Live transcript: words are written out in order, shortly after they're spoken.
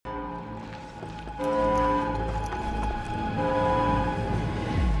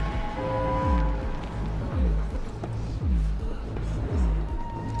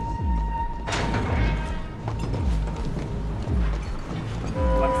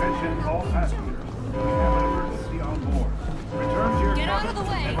Attention all passengers. We have an emergency on board. Return to your Get out of the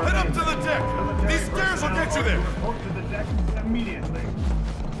way! Head up to the deck! These stairs will get you there! Report to the deck immediately.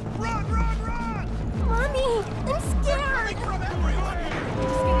 Run, run, run! Mommy, I'm scared!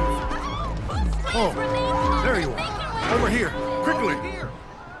 Oh, there you are. Over here, quickly.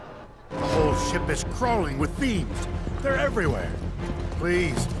 The whole ship is crawling with thieves. They're everywhere.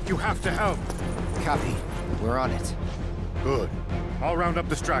 Please, you have to help. Copy. We're on it. Good. I'll round up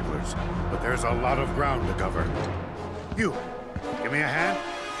the stragglers, but there's a lot of ground to cover. You, give me a hand?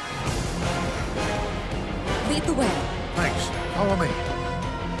 Lead the way. Thanks. Follow me.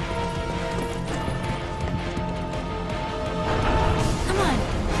 Come on.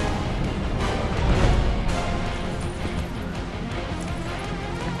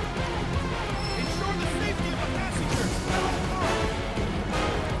 Ensure the safety of the passengers!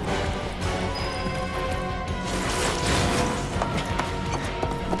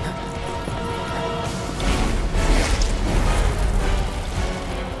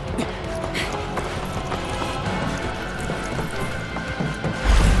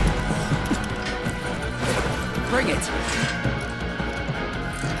 Bring it!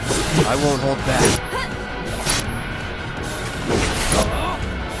 I won't hold back.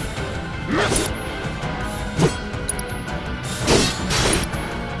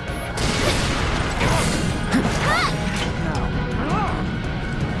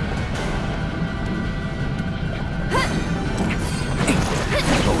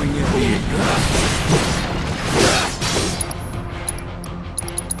 Going in.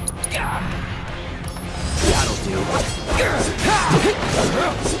 That'll do.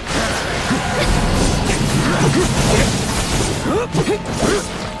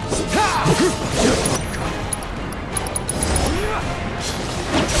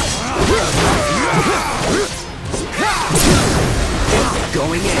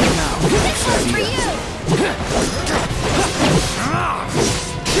 Going in now. This one's for you!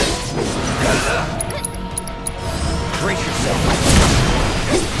 Brace yourself.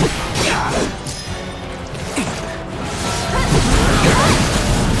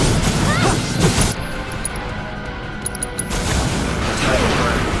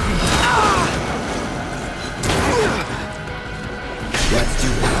 Let's do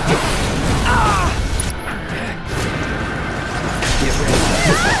it. Get ready.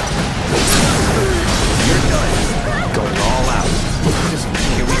 You're done. Going all out.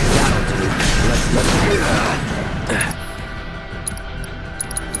 Here we go. That'll do.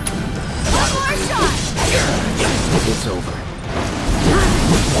 Let's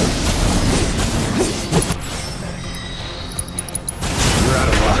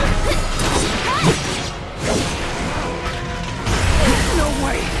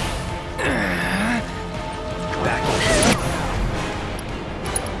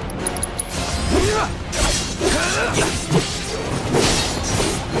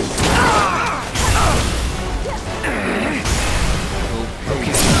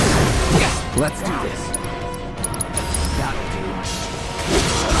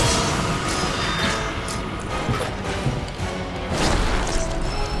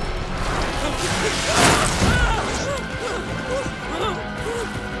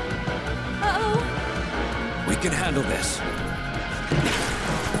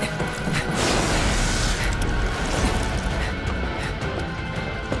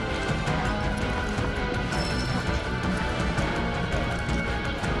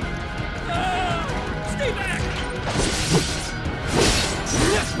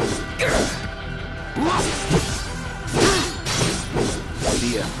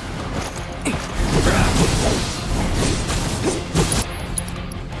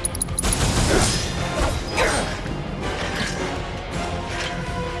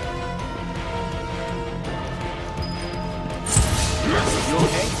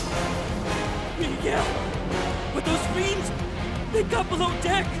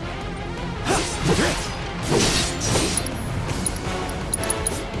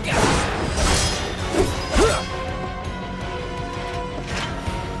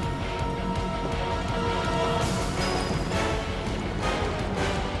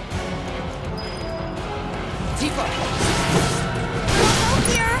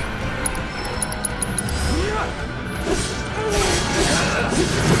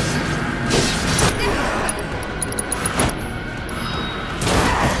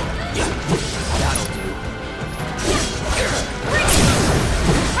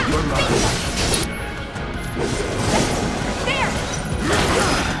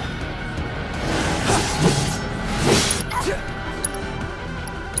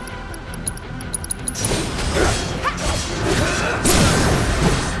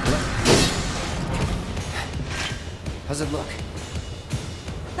How's it look?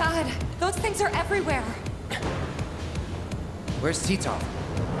 God, those things are everywhere. Where's Titov?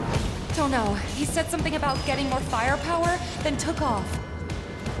 Don't know. He said something about getting more firepower, then took off.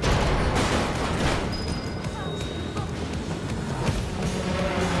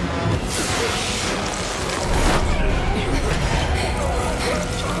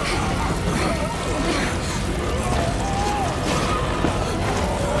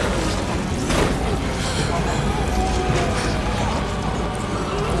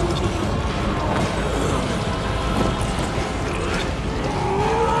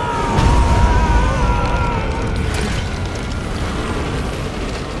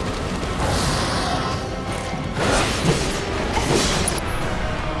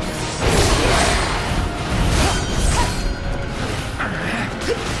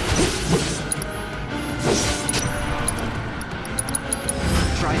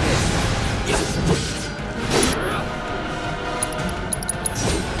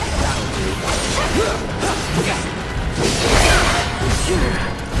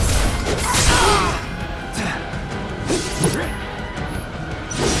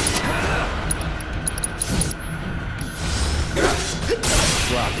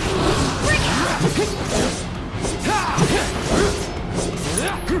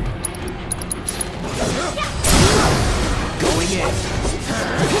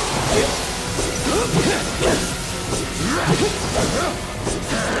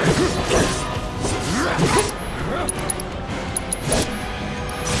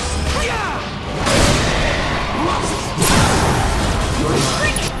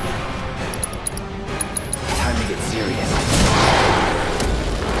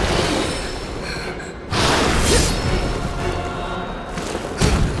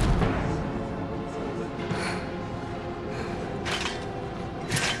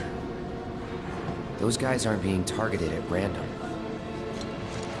 Those guys aren't being targeted at random.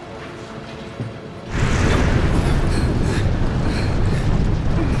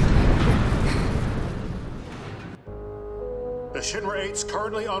 The Shinra 8's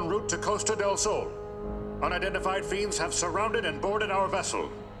currently en route to Costa del Sol. Unidentified fiends have surrounded and boarded our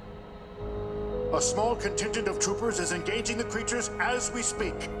vessel. A small contingent of troopers is engaging the creatures as we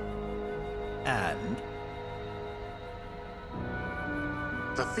speak. And?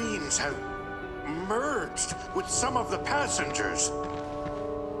 The fiends have merged with some of the passengers.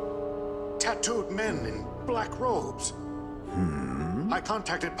 Tattooed men in black robes. I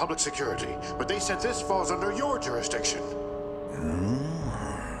contacted public security, but they said this falls under your jurisdiction.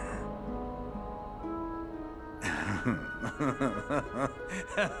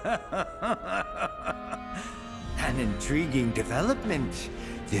 An intriguing development,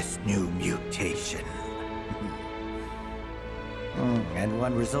 this new mutation. And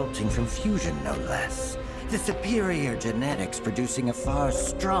one resulting from fusion, no less. The superior genetics producing a far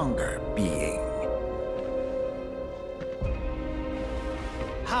stronger being.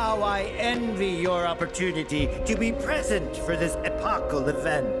 How I envy your opportunity to be present for this epochal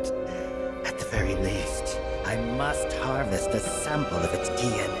event. At the very least, I must harvest a sample of its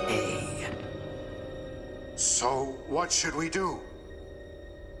DNA. So, what should we do?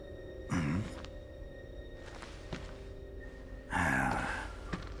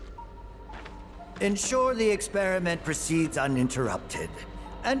 Ensure the experiment proceeds uninterrupted.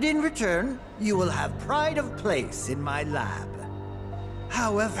 And in return, you will have pride of place in my lab.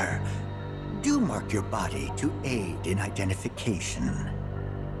 However, do mark your body to aid in identification.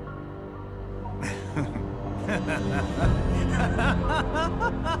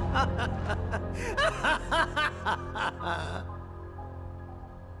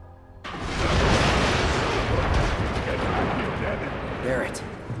 Barrett.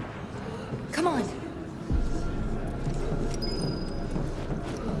 Come on.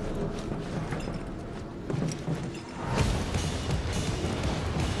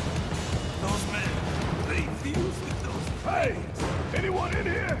 Those men, they fused with those. Hey! Anyone in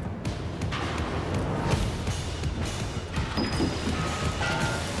here?